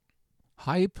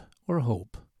Hype or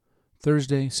Hope?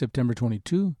 Thursday, September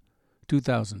 22,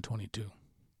 2022.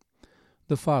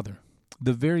 The Father,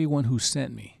 the very one who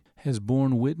sent me, has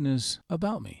borne witness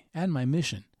about me and my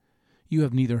mission. You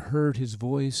have neither heard his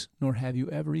voice, nor have you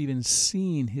ever even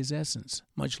seen his essence,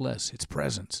 much less its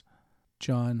presence.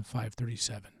 John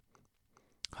 5:37.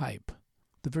 Hype.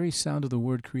 The very sound of the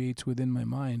word creates within my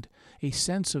mind a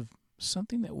sense of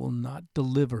something that will not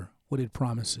deliver what it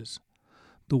promises.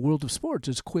 The world of sports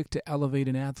is quick to elevate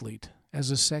an athlete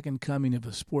as a second coming of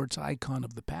a sports icon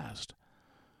of the past.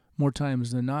 More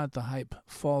times than not, the hype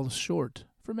falls short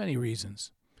for many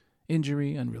reasons.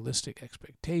 Injury, unrealistic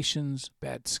expectations,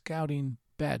 bad scouting,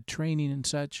 bad training, and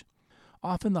such.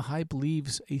 Often the hype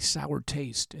leaves a sour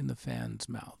taste in the fan's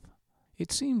mouth.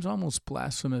 It seems almost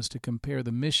blasphemous to compare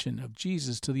the mission of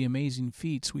Jesus to the amazing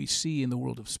feats we see in the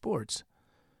world of sports.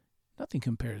 Nothing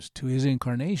compares to his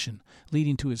incarnation,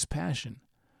 leading to his passion.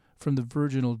 From the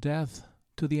virginal death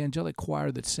to the angelic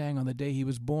choir that sang on the day he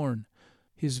was born,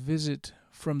 his visit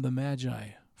from the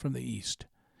Magi from the east,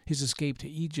 his escape to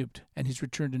Egypt, and his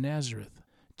return to Nazareth,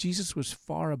 Jesus was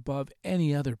far above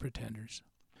any other pretenders.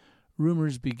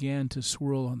 Rumors began to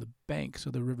swirl on the banks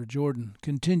of the River Jordan.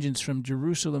 Contingents from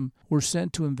Jerusalem were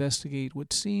sent to investigate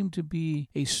what seemed to be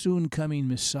a soon-coming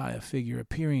Messiah figure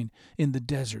appearing in the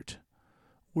desert.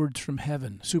 Words from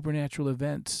heaven, supernatural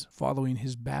events following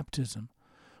his baptism,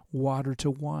 water to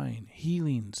wine,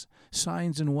 healings,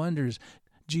 signs and wonders.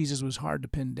 Jesus was hard to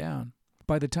pin down.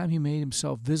 By the time he made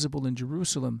himself visible in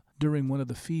Jerusalem during one of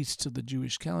the feasts of the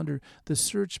Jewish calendar, the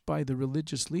search by the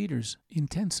religious leaders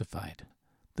intensified.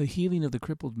 The healing of the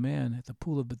crippled man at the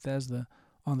pool of Bethesda,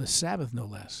 on the Sabbath no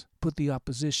less, put the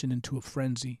opposition into a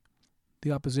frenzy.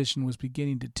 The opposition was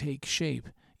beginning to take shape,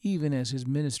 even as his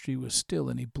ministry was still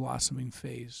in a blossoming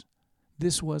phase.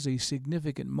 This was a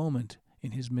significant moment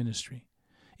in his ministry.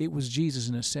 It was Jesus,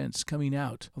 in a sense, coming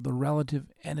out of the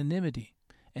relative anonymity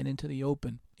and into the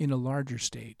open in a larger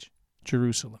stage,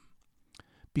 Jerusalem.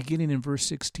 Beginning in verse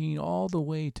 16 all the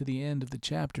way to the end of the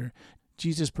chapter,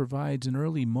 Jesus provides an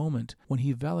early moment when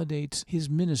he validates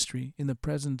his ministry in the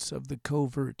presence of the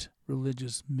covert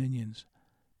religious minions.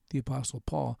 The Apostle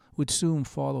Paul would soon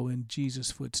follow in Jesus'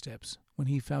 footsteps when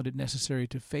he found it necessary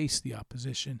to face the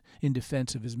opposition in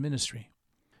defense of his ministry.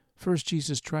 First,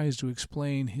 Jesus tries to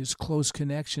explain his close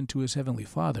connection to his heavenly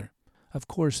Father. Of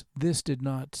course, this did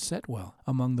not set well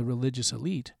among the religious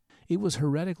elite. It was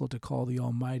heretical to call the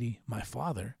Almighty my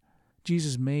Father.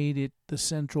 Jesus made it the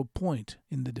central point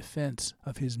in the defense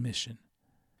of his mission.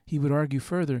 He would argue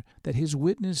further that his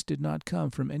witness did not come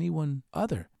from anyone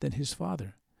other than his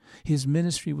Father. His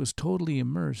ministry was totally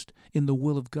immersed in the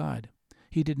will of God.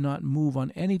 He did not move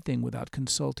on anything without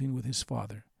consulting with his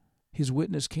Father. His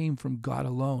witness came from God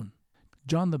alone.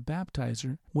 John the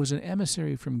Baptizer was an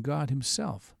emissary from God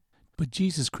himself, but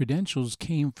Jesus' credentials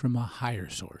came from a higher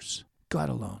source, God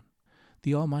alone.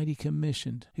 The Almighty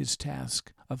commissioned his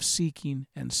task of seeking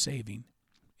and saving.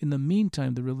 In the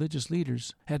meantime, the religious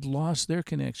leaders had lost their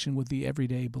connection with the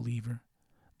everyday believer.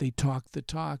 They talked the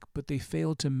talk, but they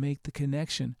failed to make the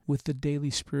connection with the daily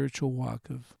spiritual walk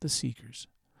of the seekers.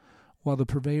 While the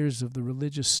purveyors of the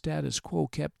religious status quo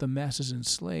kept the masses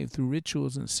enslaved through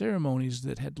rituals and ceremonies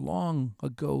that had long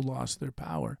ago lost their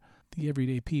power, the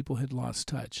everyday people had lost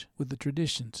touch with the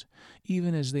traditions,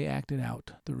 even as they acted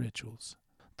out the rituals.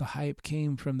 The hype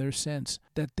came from their sense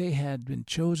that they had been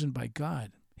chosen by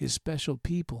God, his special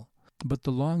people, but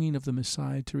the longing of the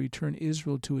Messiah to return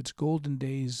Israel to its golden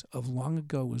days of long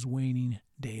ago was waning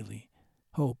daily.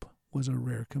 Hope was a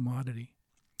rare commodity.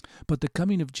 But the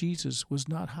coming of Jesus was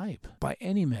not hype by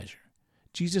any measure.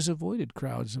 Jesus avoided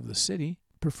crowds of the city,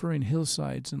 preferring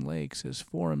hillsides and lakes as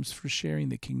forums for sharing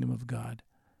the kingdom of God.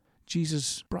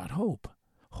 Jesus brought hope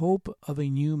of a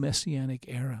new messianic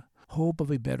era, hope of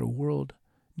a better world.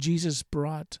 Jesus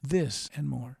brought this and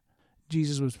more.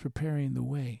 Jesus was preparing the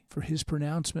way for his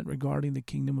pronouncement regarding the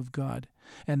kingdom of God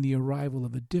and the arrival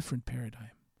of a different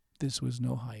paradigm. This was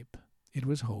no hype. It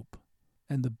was hope,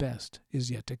 and the best is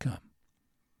yet to come.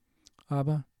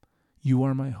 Abba, you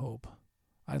are my hope.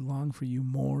 I long for you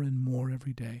more and more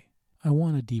every day. I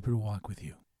want a deeper walk with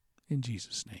you. In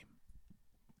Jesus' name,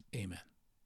 amen.